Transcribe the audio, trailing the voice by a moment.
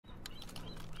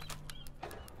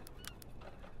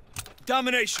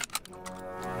Domination.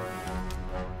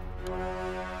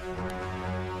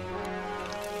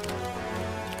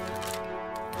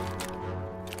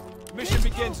 Mission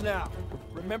begins now.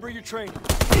 Remember your training.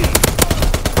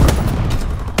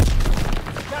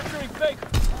 Capturing Baker.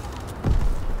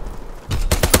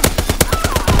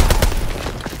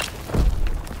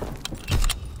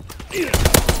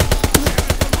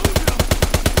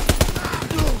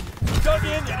 Dug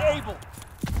in and able.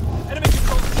 Enemy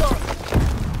controls Charlie.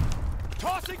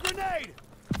 Tossing grenade.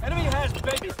 Enemy has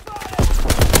Baker.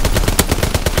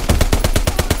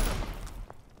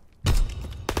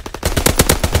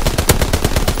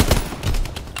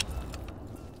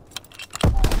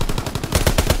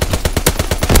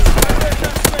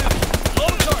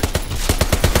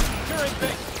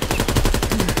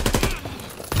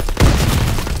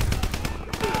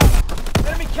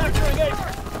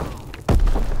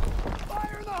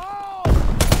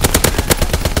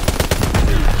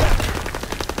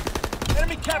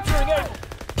 Capturing A.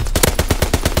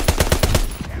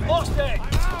 Lost A.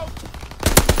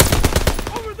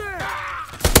 Over there.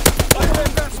 Fighter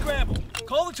aircraft scramble.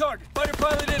 Call the target. Fighter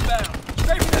pilot inbound.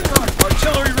 Straight from the target.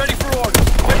 Artillery ready for order.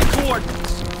 Ready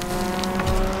coordinates.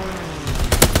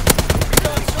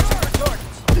 Recon searching for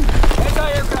targets.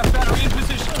 Anti-aircraft battery in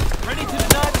position. Ready to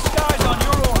deny the skies on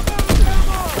your order.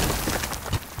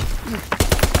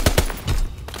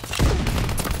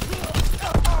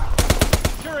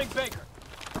 Securing Baker.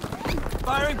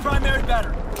 Firing primary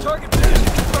battery. Target position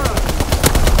confirmed.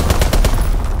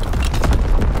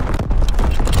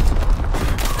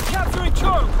 Capturing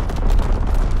Charlie.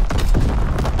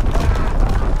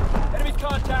 Enemy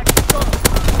contact with Charlie.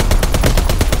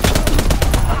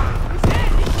 He's hit!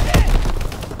 He's hit!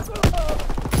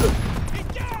 He's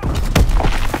down!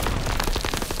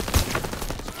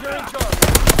 Securing Charlie.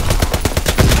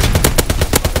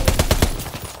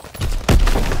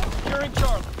 Securing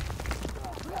Charlie.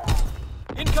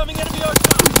 Incoming enemy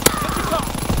artillery! Hit the top!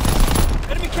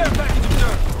 Enemy care package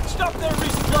observed! Stop their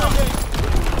resupply gate!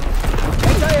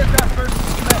 Anti-aircraft burst is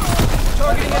commenced.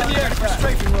 Targeting enemy aircraft.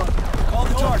 Strafing run. Call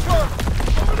the target.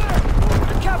 Over there!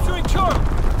 They're capturing Charlie!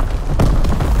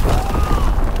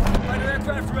 Fighter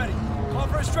aircraft ready. Call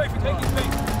for a strafing. Taking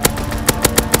Baker.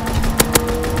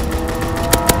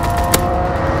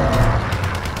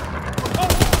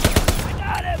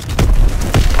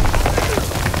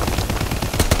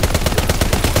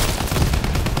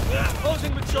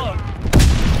 Closing with Charlie.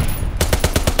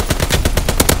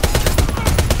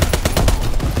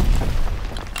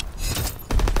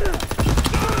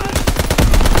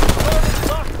 Target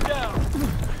locked down.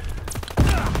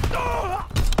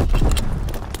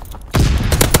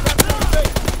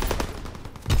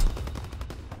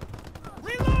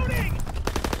 Reloading.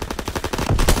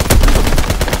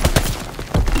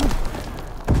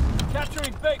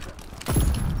 Capturing Baker.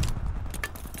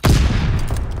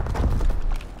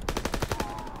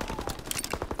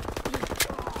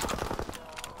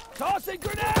 Tossing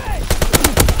grenade!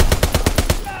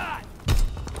 God!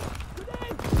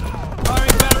 Grenade!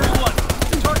 Firing battery 1.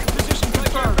 Target position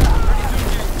confirmed. Ready to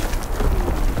engage.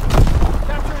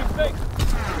 Capturing Baker.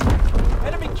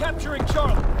 Enemy capturing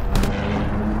Charlie.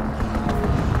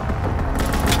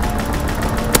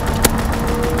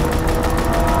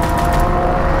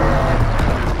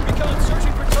 Recon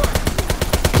searching for target.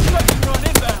 Second run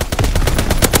inbound.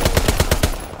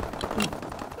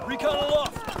 Recon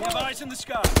aloft. We have eyes in the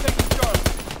sky. Taking Charlie.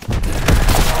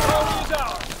 Charlie is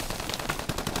ours.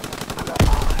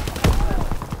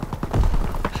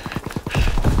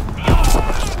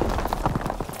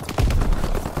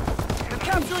 We're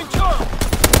capturing Charlie.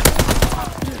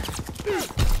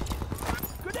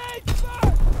 Grenade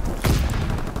fire!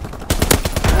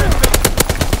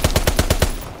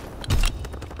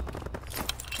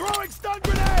 Throwing stun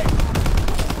grenade!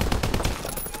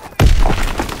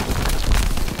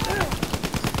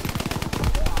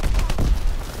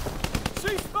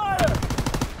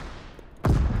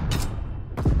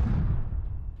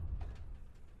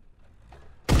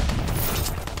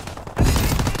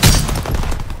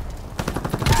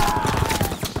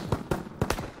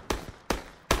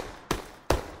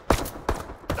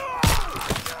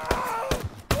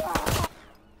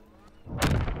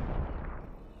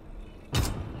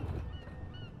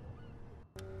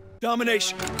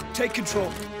 Domination. Take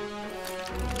control.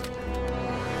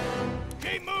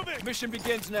 Keep moving! Mission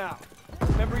begins now.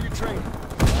 Remember your training.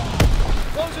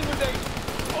 Closing with agent.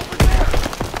 Over there!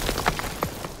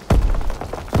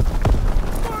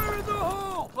 Fire in the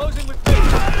hole! Closing with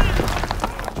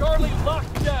Baker. Charlie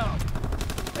locked down.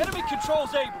 Enemy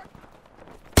controls able.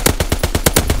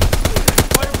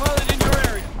 Fighter pilot in your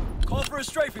area. Call for a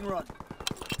strafing run.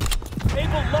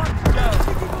 Able locked down.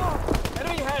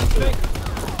 Enemy has Baker.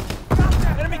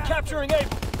 Enemy capturing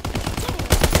Able.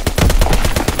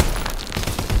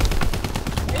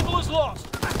 Able is lost.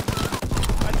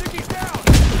 I think he's down.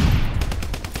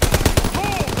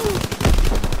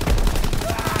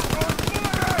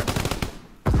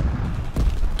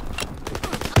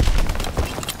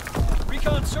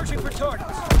 Recon searching for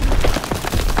targets.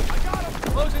 I got him.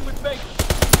 Closing with Baker.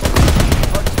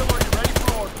 Artillery ready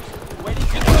for orders. Waiting.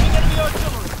 Incoming enemy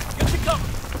artillery. Get to cover.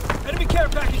 Enemy care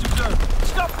package observed.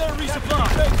 Stop their resupply.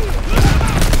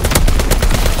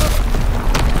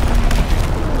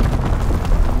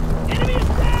 Enemy is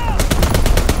down!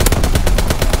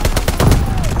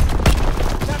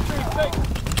 Capturing Baker.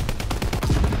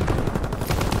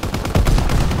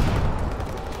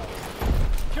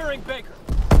 Curing Baker.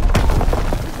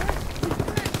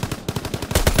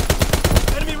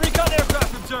 Enemy recon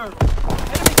aircraft observed.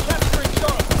 Enemy capturing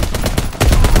Charlie.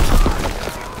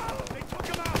 They took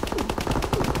him out.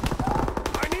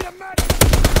 I need a medic.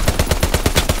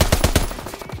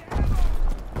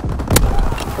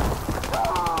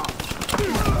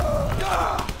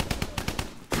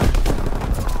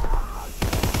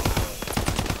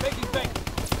 Taking Baker.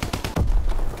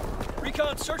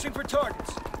 Recon searching for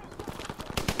targets.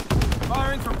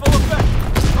 Firing for full effect.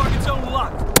 Target zone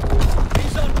locked.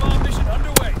 A-zone bomb mission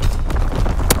underway.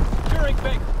 Curing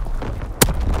Baker.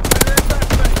 Fighter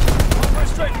aircraft ready. On for a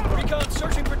strafing. Recon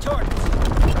searching for targets.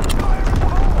 Fire in the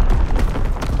hole!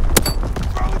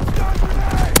 Throwing stun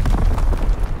grenade!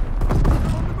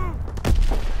 On the move.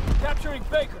 Capturing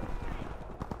Baker.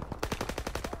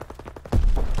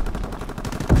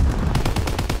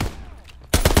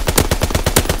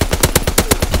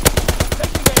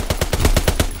 Taking Baker.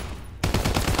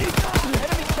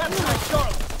 Enemy capturing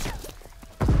Charlie.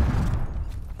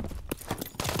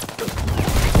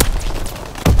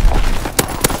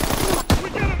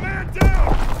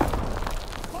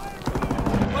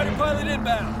 Fighter pilot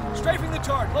inbound. Strafing the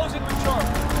target. Closing with Charlie.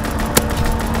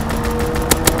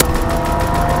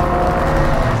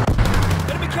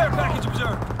 Enemy care package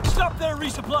observed. Stop their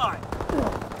resupply.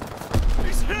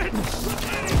 He's hit!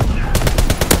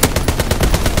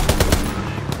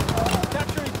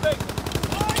 Capturing Baker.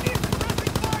 Oh, I need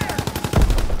suppressing fire!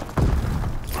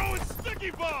 Throwing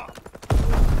sticky bomb!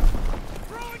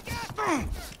 Throwing gas!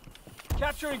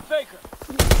 Capturing Baker.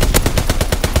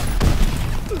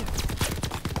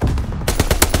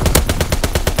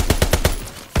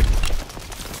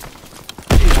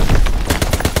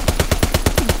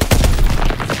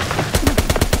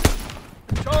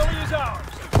 Charlie is ours.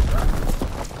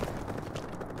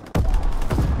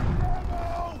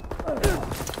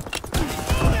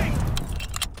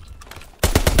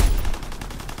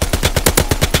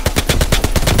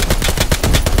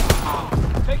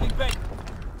 Taking Baker.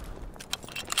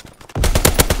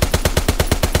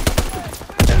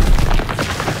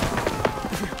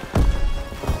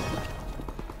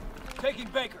 Taking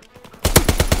Baker.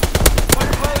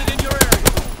 Fighter pilot in your area.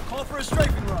 Call for a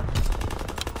strafing run.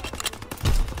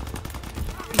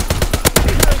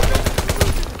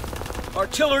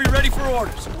 Artillery ready for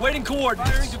orders. Waiting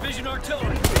coordinates. Firing division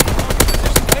artillery.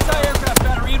 Anti-aircraft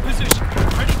battery in position.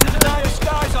 Ready to deny us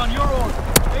skies on your order.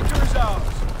 Victor is ours.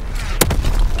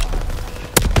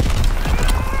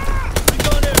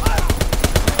 Recon aircraft.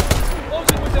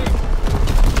 Closing with aim.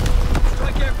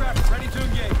 Strike aircraft ready to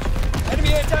engage.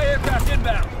 Enemy anti-aircraft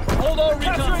inbound. Hold all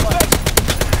recon flights.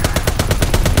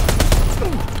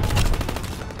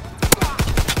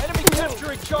 Enemy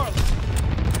capturing Charlie.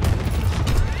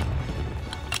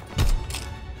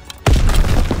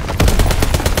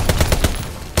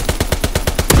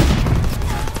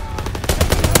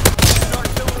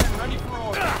 Artillery ready for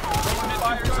order.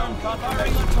 Fire zone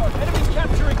confirmation. Enemy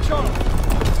capturing Charlie.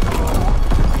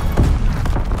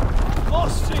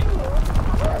 Lost C.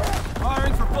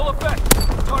 Firing for full effect.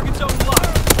 Target zone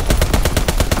locked.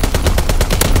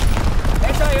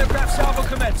 Anti-aircraft salvo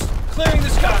commenced. Clearing the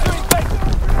sky.